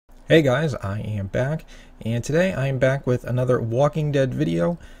Hey guys, I am back, and today I am back with another Walking Dead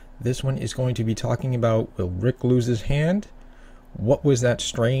video. This one is going to be talking about, will Rick lose his hand? What was that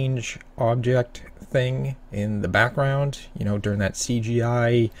strange object thing in the background, you know, during that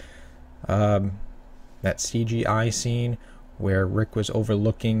CGI scene where Rick was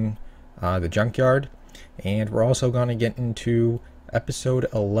overlooking the junkyard? And we're also going to get into episode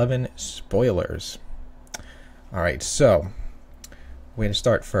 11 spoilers. Alright, so way to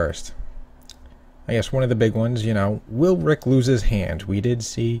start first. I guess one of the big ones, you know, will Rick lose his hand? We did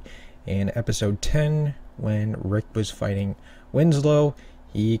see in episode 10 when Rick was fighting Winslow,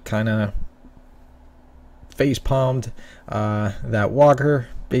 he kind of face-palmed that walker,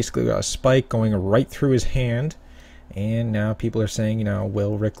 basically got a spike going right through his hand, and now people are saying, you know,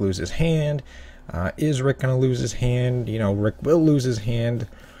 will Rick lose his hand? Is Rick going to lose his hand? You know, Rick will lose his hand.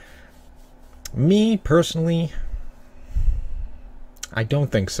 Me, personally, I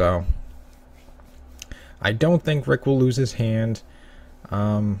don't think so. I don't think Rick will lose his hand.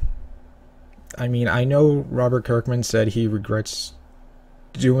 I mean, I know Robert Kirkman said he regrets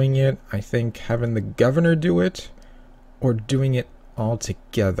doing it. I think having the governor do it or doing it all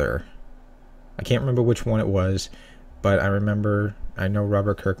together. I can't remember which one it was, but I know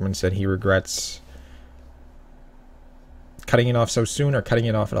Robert Kirkman said he regrets cutting it off so soon or cutting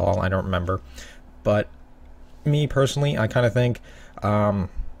it off at all. I don't remember. But me personally, I kind of think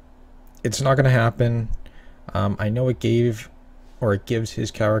it's not going to happen. I know it gives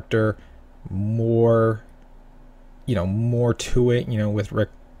his character more, you know, more to it, you know, with Rick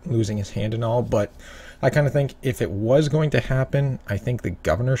losing his hand and all, but I kind of think if it was going to happen, I think the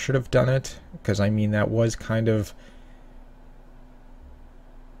governor should have done it, because I mean, that was kind of,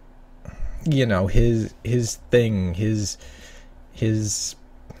 you know, his thing, his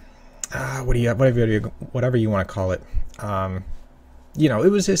whatever you want to call it. You know, it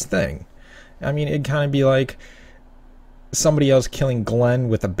was his thing. I mean, it'd kind of be like somebody else killing Glenn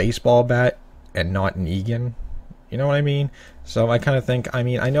with a baseball bat and not Negan. You know what I mean? So I kind of think, I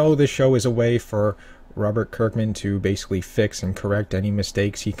mean, I know this show is a way for Robert Kirkman to basically fix and correct any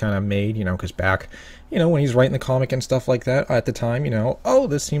mistakes he kind of made, you know, because back, you know, when he's writing the comic and stuff like that at the time, you know, oh,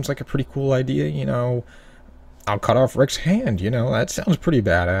 this seems like a pretty cool idea, you know, I'll cut off Rick's hand, you know, that sounds pretty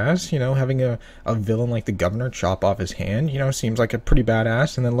badass, you know, having a villain like the governor chop off his hand, you know, seems like a pretty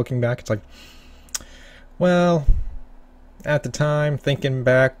badass, and then looking back, it's like, well, at the time, thinking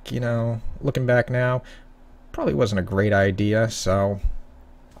back, you know, looking back now, probably wasn't a great idea, so,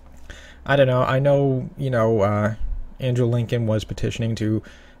 I don't know, I know, you know, Andrew Lincoln was petitioning to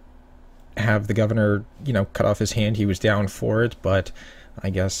have the governor, you know, cut off his hand, he was down for it, but I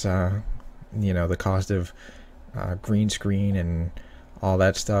guess, you know, the cost of green screen and all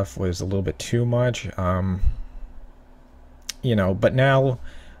that stuff was a little bit too much, you know, but now,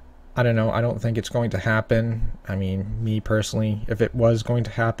 I don't know, I don't think it's going to happen. I mean, me personally, if it was going to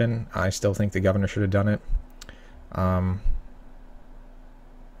happen, I still think the governor should have done it. I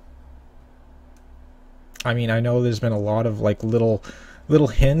mean, I know there's been a lot of like little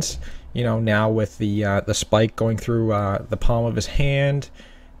hints, you know, now with the spike going through the palm of his hand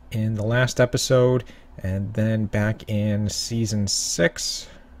in the last episode, and then back in season 6,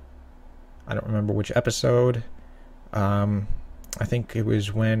 I don't remember which episode, I think it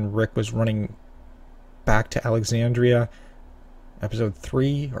was when Rick was running back to Alexandria, episode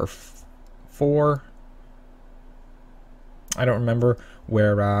 3 or 4, I don't remember,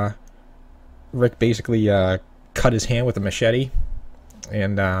 where Rick basically cut his hand with a machete,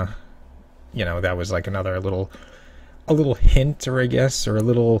 and you know, that was like another little hint, or I guess, or a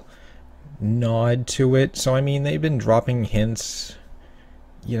little nod to it. So I mean, they've been dropping hints,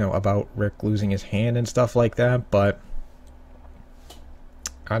 you know, about Rick losing his hand and stuff like that, but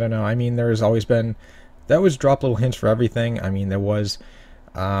I don't know. I mean, there's always been, that was drop little hints for everything. I mean, there was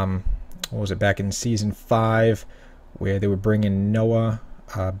what was it, back in season 5 where they were bringing Noah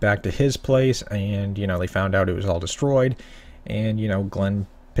back to his place, and you know, they found out it was all destroyed, and you know, Glenn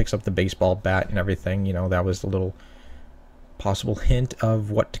picks up the baseball bat and everything. You know, that was a little possible hint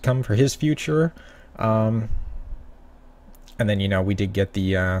of what to come for his future. And then, you know, we did get the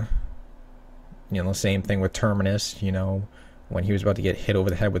you know, same thing with Terminus, you know, when he was about to get hit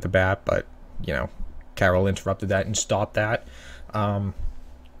over the head with the bat, but you know, Carol interrupted that and stopped that.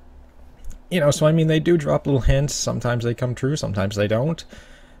 You know, so I mean, they do drop little hints. Sometimes they come true, sometimes they don't.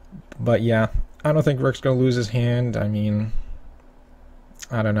 But yeah, I don't think Rick's gonna lose his hand. I mean,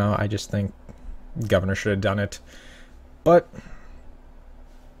 I don't know. I just think the governor should have done it. But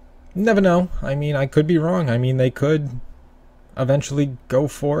never know. I mean, I could be wrong. I mean, they could eventually go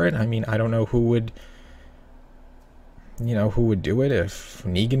for it. I mean, I don't know who would you know, who would do it, if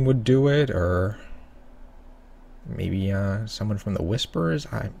Negan would do it, or maybe someone from the Whisperers.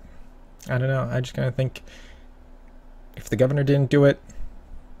 I don't know. I just kind of think if the governor didn't do it,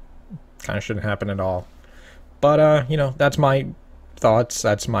 kind of shouldn't happen at all. But you know, that's my thoughts.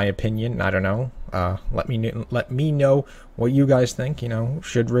 That's my opinion. I don't know. Let me know what you guys think. You know,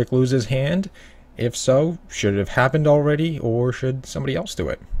 should Rick lose his hand? If so, should it have happened already, or should somebody else do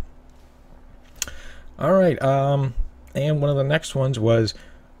it? All right. And one of the next ones was,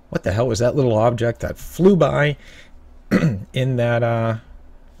 what the hell was that little object that flew by in that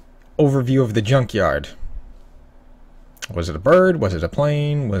overview of the junkyard? Was it a bird? Was it a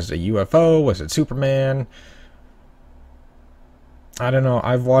plane? Was it a UFO? Was it Superman? I don't know.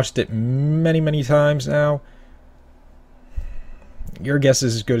 I've watched it many, many times now. Your guess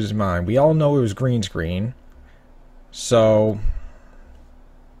is as good as mine. We all know it was green screen. So,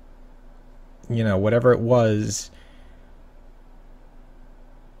 you know, whatever it was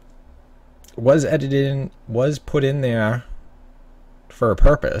edited in, was put in there for a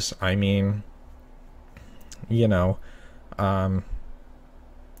purpose. I mean, you know,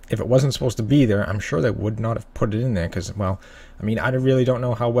 if it wasn't supposed to be there, I'm sure they would not have put it in there because, well, I mean, I really don't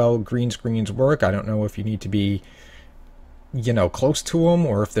know how well green screens work. I don't know if you need to be, you know, close to them,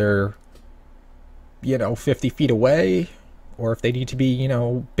 or if they're, you know, 50 feet away, or if they need to be, you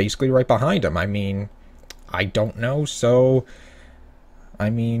know, basically right behind them. I mean, I don't know. So, I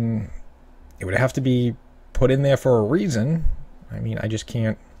mean, it would have to be put in there for a reason. I mean, I just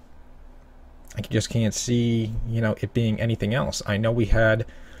can't see, you know, it being anything else. I know we had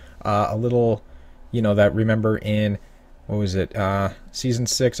a little, you know, that, remember in, what was it, season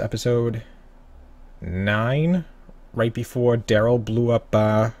 6, episode 9, right before Daryl blew up,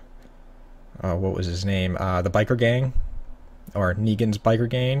 what was his name, the biker gang, or Negan's biker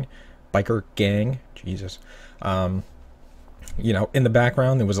gang, Jesus. You know, in the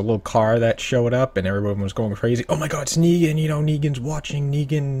background there was a little car that showed up and everyone was going crazy. Oh my god, it's Negan, you know, Negan's watching,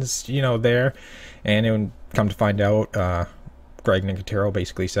 Negan's, you know, there. And it would come to find out, Greg Nicotero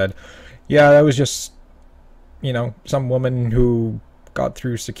basically said, yeah, that was just, you know, some woman who got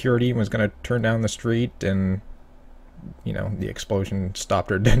through security and was going to turn down the street, and, you know, the explosion stopped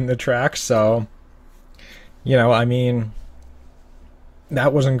her dead in the tracks. So, you know, I mean,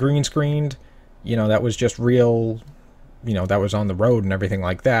 that wasn't green screened, you know, that was just real, you know, that was on the road and everything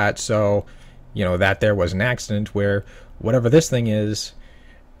like that. So, you know, that there was an accident, where whatever this thing is,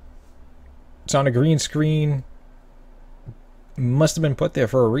 it's on a green screen, must have been put there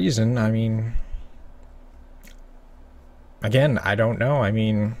for a reason. I mean, again, I don't know. I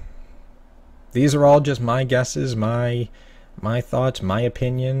mean, these are all just my guesses, my thoughts, my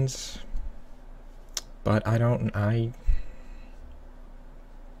opinions, but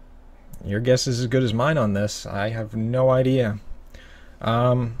your guess is as good as mine on this. I have no idea.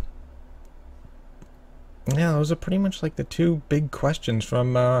 Yeah, those are pretty much like the two big questions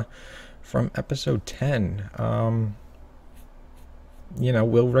from episode 10. You know,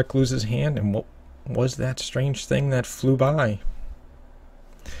 will Rick lose his hand, and what was that strange thing that flew by?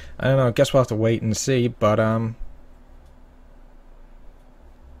 I don't know. I guess we'll have to wait and see. But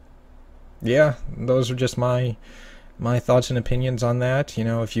yeah, those are just my thoughts and opinions on that. You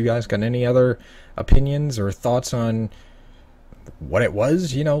know, if you guys got any other opinions or thoughts on what it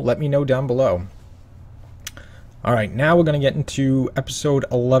was, you know, let me know down below. All right, now we're going to get into episode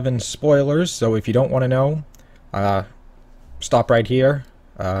 11 spoilers. So if you don't want to know, stop right here.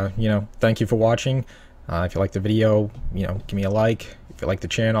 You know, thank you for watching. If you like the video, you know, give me a like. If you like the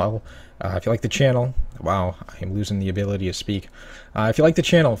channel, wow, I'm losing the ability to speak. If you like the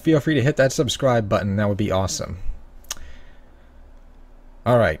channel, feel free to hit that subscribe button. That would be awesome.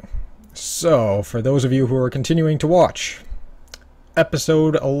 Alright, so for those of you who are continuing to watch,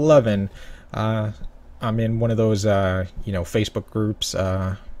 episode 11, I'm in one of those, you know, Facebook groups,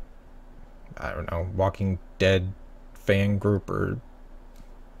 I don't know, Walking Dead fan group or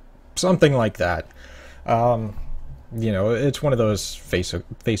something like that. You know, it's one of those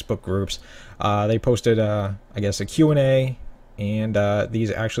Facebook groups. They posted, I guess, a Q&A, and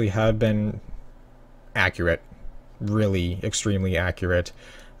these actually have been accurate. Really extremely accurate.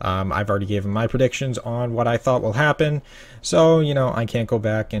 I've already given my predictions on what I thought will happen, so, you know, I can't go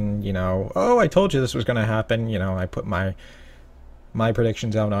back and, you know, oh, I told you this was going to happen. You know, I put my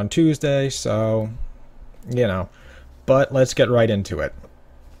predictions out on Tuesday, so, you know, but let's get right into it.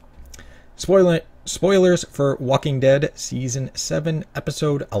 Spoilers for Walking Dead Season 7,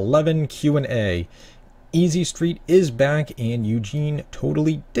 Episode 11 Q&A. Easy Street is back, and Eugene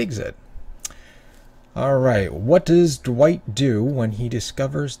totally digs it. Alright, what does Dwight do when he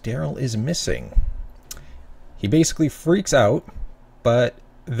discovers Daryl is missing? He basically freaks out, but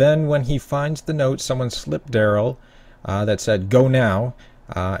then when he finds the note someone slipped Daryl that said, "Go now,"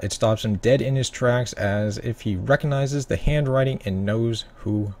 it stops him dead in his tracks as if he recognizes the handwriting and knows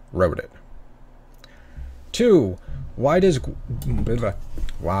who wrote it. 2. Why does...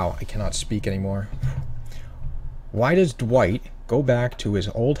 Wow, I cannot speak anymore. Why does Dwight go back to his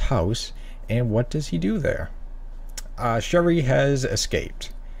old house, and what does he do there? Sherry has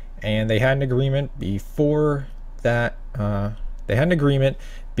escaped, and they had an agreement before that... if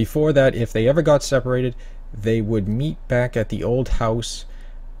they ever got separated, they would meet back at the old house.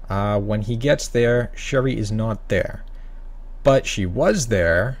 When he gets there, Sherry is not there. But she was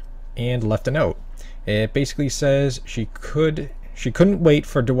there and left a note. It basically says she couldn't wait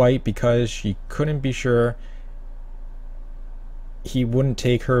for Dwight because she couldn't be sure he wouldn't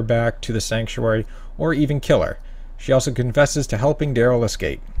take her back to the sanctuary or even kill her. She also confesses to helping Daryl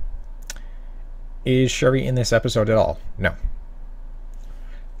escape. Is Sherry in this episode at all? No.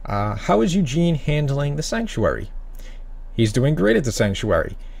 How is Eugene handling the sanctuary? He's doing great at the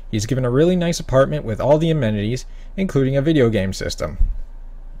sanctuary. He's given a really nice apartment with all the amenities, including a video game system.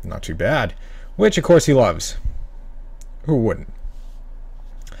 Not too bad. Which, of course, he loves. Who wouldn't?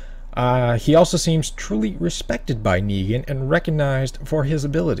 He also seems truly respected by Negan and recognized for his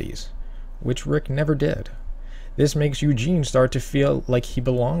abilities, which Rick never did. This makes Eugene start to feel like he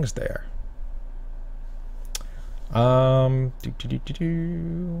belongs there. Does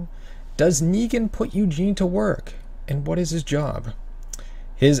Negan put Eugene to work? And what is his job?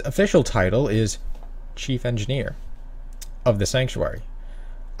 His official title is Chief Engineer of the Sanctuary.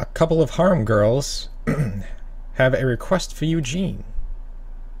 A couple of harem girls have a request for Eugene.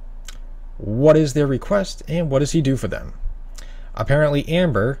 What is their request, and what does he do for them? Apparently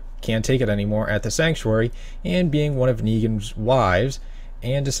Amber can't take it anymore at the Sanctuary, and being one of Negan's wives,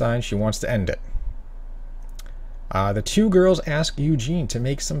 and decides she wants to end it. The two girls ask Eugene to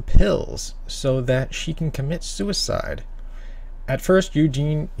make some pills so that she can commit suicide. At first,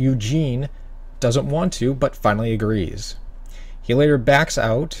 Eugene doesn't want to, but finally agrees. He later backs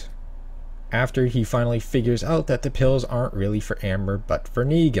out after he finally figures out that the pills aren't really for Amber, but for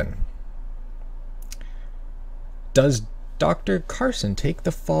Negan. Does Dr. Carson take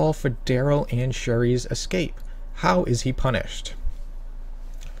the fall for Daryl and Sherry's escape? How is he punished?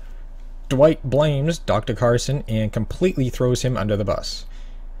 Dwight blames Dr. Carson and completely throws him under the bus.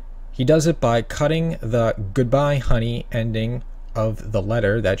 He does it by cutting the "goodbye, honey" ending of the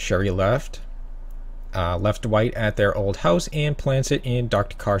letter that Sherry left Dwight at their old house and plants it in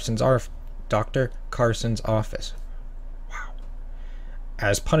Dr. Carson's office. Wow.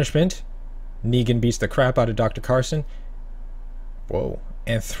 As punishment, Negan beats the crap out of Dr. Carson. Whoa.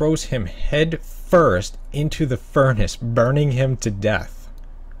 And throws him head first into the furnace, burning him to death.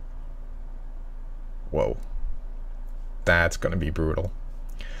 Whoa. That's gonna be brutal.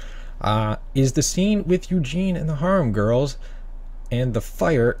 Is the scene with Eugene and the harem girls and the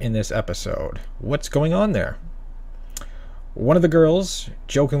fire in this episode? What's going on there? One of the girls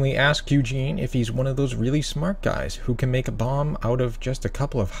jokingly asks Eugene if he's one of those really smart guys who can make a bomb out of just a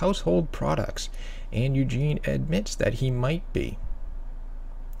couple of household products, and Eugene admits that he might be.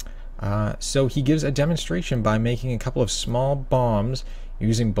 So he gives a demonstration by making a couple of small bombs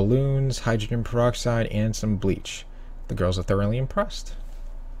using balloons, hydrogen peroxide, and some bleach. The girls are thoroughly impressed.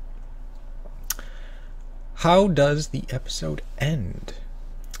 How does the episode end?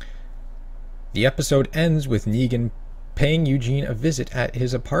 The episode ends with Negan paying Eugene a visit at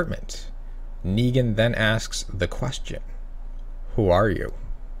his apartment. Negan then asks the question, "Who are you?"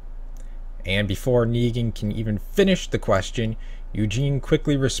 And before Negan can even finish the question, Eugene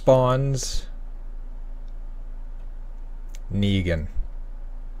quickly responds, "Negan."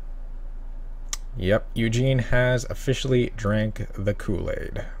 Yep, Eugene has officially drank the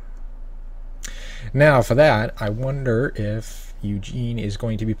Kool-Aid. Now, for that, I wonder if Eugene is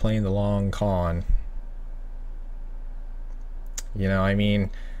going to be playing the long con. You know, I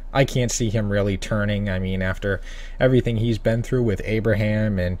mean, I can't see him really turning. I mean, after everything he's been through with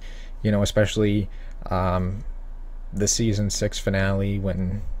Abraham and, you know, especially the season 6 finale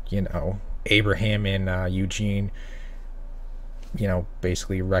when, you know, Abraham and Eugene, you know,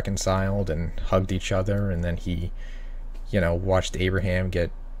 basically reconciled and hugged each other, and then he, you know, watched Abraham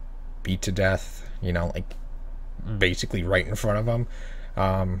get beat to death, you know, like basically right in front of him.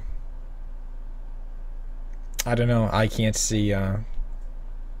 I don't know. I can't see I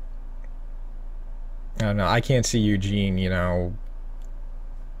don't know. I can't see Eugene, you know,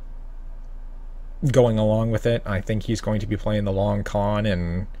 going along with it. I think he's going to be playing the long con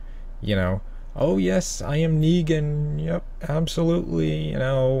and, you know, "Oh yes, I am Negan. Yep, absolutely. You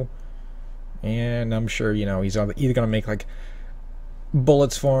know, And I'm sure, you know, he's either going to make like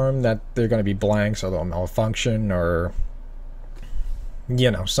bullets for him that they're going to be blank so they'll malfunction, or,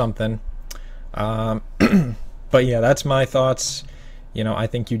 you know, something. But yeah, that's my thoughts. You know, I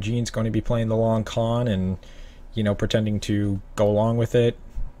think Eugene's going to be playing the long con and, you know, pretending to go along with it.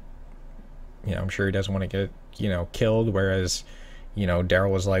 You know, I'm sure he doesn't want to get, you know, killed, whereas, you know,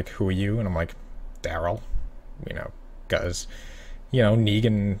 Daryl was like, who are you? And I'm like, Daryl, you know, because, you know,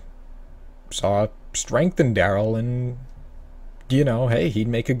 Negan saw strength in Daryl, and, you know, hey, he'd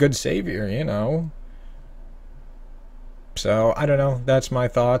make a good savior, you know. So, I don't know, that's my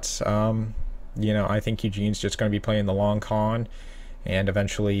thoughts. You know, I think Eugene's just going to be playing the long con, and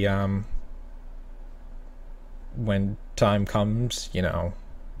eventually, when time comes, you know,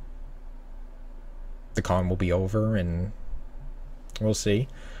 the con will be over, and we'll see.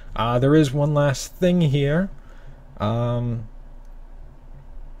 There is one last thing here.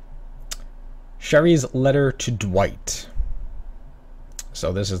 Sherry's letter to Dwight.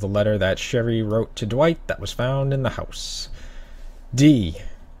 So this is the letter that Sherry wrote to Dwight that was found in the house. D.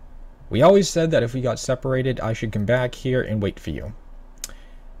 We always said that if we got separated, I should come back here and wait for you.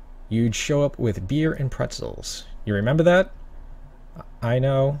 You'd show up with beer and pretzels. You remember that? I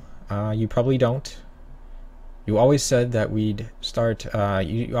know. You probably don't. You always said that we'd start...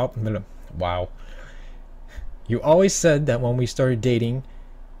 wow. You always said that when we started dating,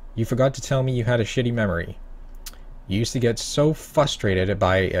 you forgot to tell me you had a shitty memory. You used to get so frustrated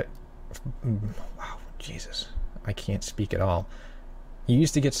by it. Wow, Jesus. I can't speak at all. You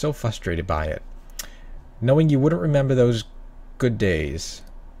used to get so frustrated by it. Knowing you wouldn't remember those good days.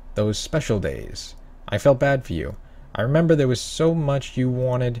 Those special days. I felt bad for you. I remember there was so much you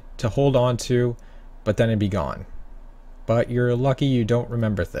wanted to hold on to, but then it'd be gone. But you're lucky you don't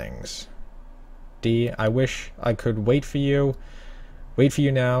remember things. D, I wish I could wait for you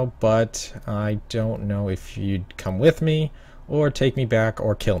now, but I don't know if you'd come with me, or take me back,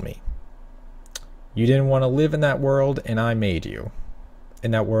 or kill me. You didn't want to live in that world, and I made you.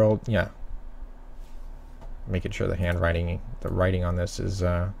 In that world, yeah. Making sure the writing on this is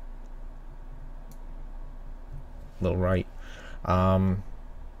a little right. Yeah,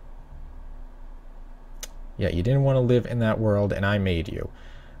 you didn't want to live in that world, and I made you.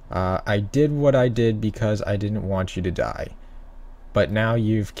 I did what I did because I didn't want you to die. But now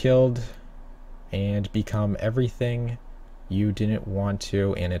you've killed and become everything you didn't want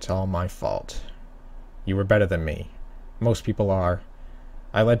to, and it's all my fault. You were better than me. Most people are.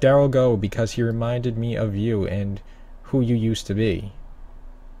 I let Daryl go because he reminded me of you and who you used to be.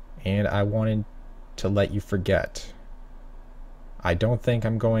 And I wanted to let you forget. I don't think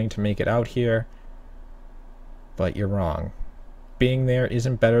I'm going to make it out here, but you're wrong. Being there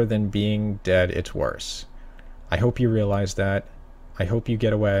isn't better than being dead, it's worse. I hope you realize that. I hope you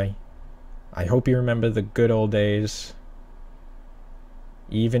get away. I hope you remember the good old days.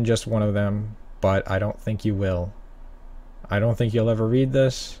 Even just one of them, but I don't think you will. I don't think you'll ever read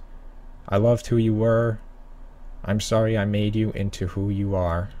this. I loved who you were. I'm sorry I made you into who you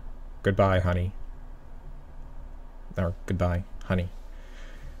are. Goodbye, honey. Or goodbye, honey.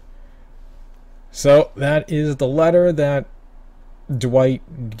 So that is the letter that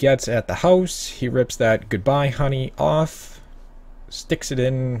Dwight gets at the house. He rips that goodbye, honey off, sticks it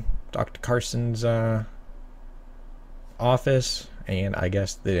in Dr. Carson's office, and I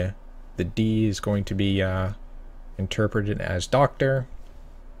guess the D is going to be interpreted as doctor.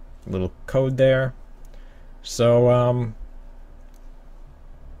 Little code there. So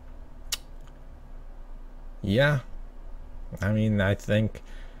yeah, I mean, I think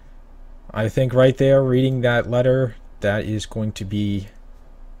right there, reading that letter, that is going to be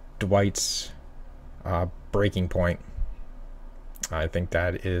Dwight's breaking point. I think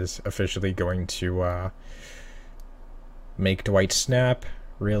that is officially going to make Dwight snap,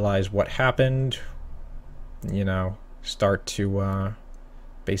 realize what happened, you know, start to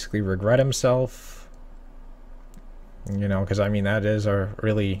basically regret himself, you know, because I mean, that is a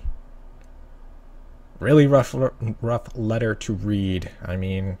really rough letter to read. I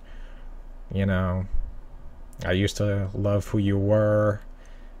mean, you know, I used to love who you were,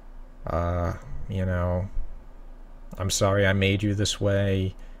 you know, I'm sorry I made you this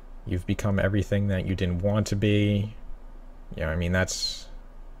way, you've become everything that you didn't want to be. Yeah, I mean, that's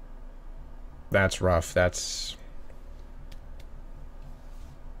rough.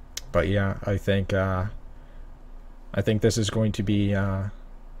 But yeah, I think this is going to be the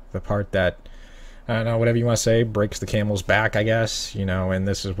part that, I don't know, whatever you want to say, breaks the camel's back, I guess, you know, and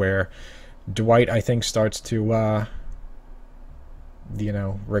this is where Dwight, I think, starts to you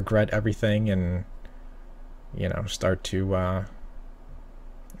know, regret everything, and, you know, start to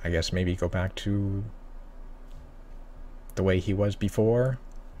I guess maybe go back to the way he was before.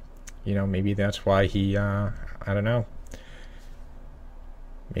 You know, maybe that's why he, I don't know,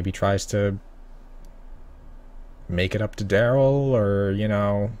 maybe tries to make it up to Daryl, or, you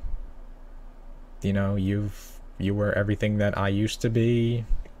know, you were everything that I used to be.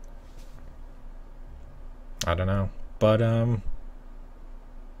 I don't know. But,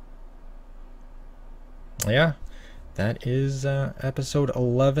 yeah, that is episode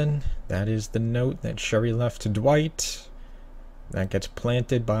 11. That is the note that Sherry left to Dwight. That gets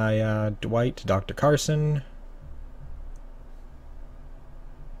planted by Dwight to Dr. Carson.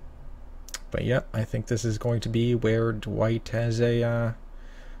 But yeah, I think this is going to be where Dwight has a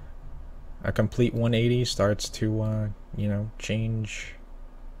complete 180, starts to you know, change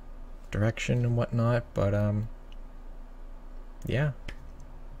direction and whatnot. But yeah.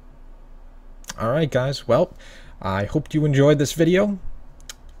 Alright guys, well, I hope you enjoyed this video.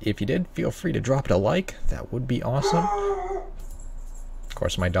 If you did, feel free to drop it a like. That would be awesome. Of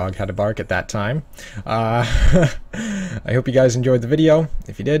course, my dog had to bark at that time. I hope you guys enjoyed the video.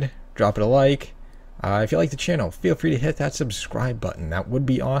 If you did, drop it a like. If you like the channel, feel free to hit that subscribe button. That would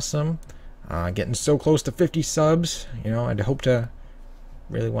be awesome. Getting so close to 50 subs. You know, I'd hope to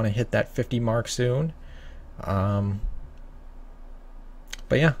really want to hit that 50 mark soon. But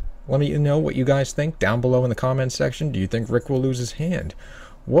yeah, let me know what you guys think down below in the comments section. Do you think Rick will lose his hand?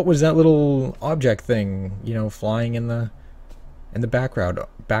 What was that little object thing, you know, flying in the background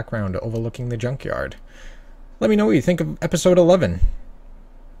overlooking the junkyard? Let me know what you think of episode 11.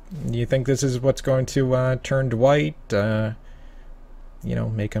 Do you think this is what's going to turn Dwight, you know,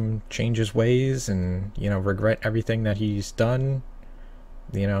 make him change his ways and, you know, regret everything that he's done,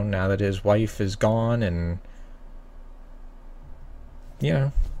 you know, now that his wife is gone? And, you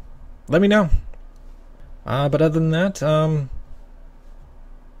know, let me know. But other than that,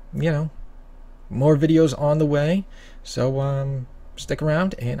 you know, more videos on the way. So, stick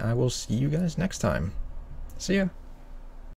around, and I will see you guys next time. See ya.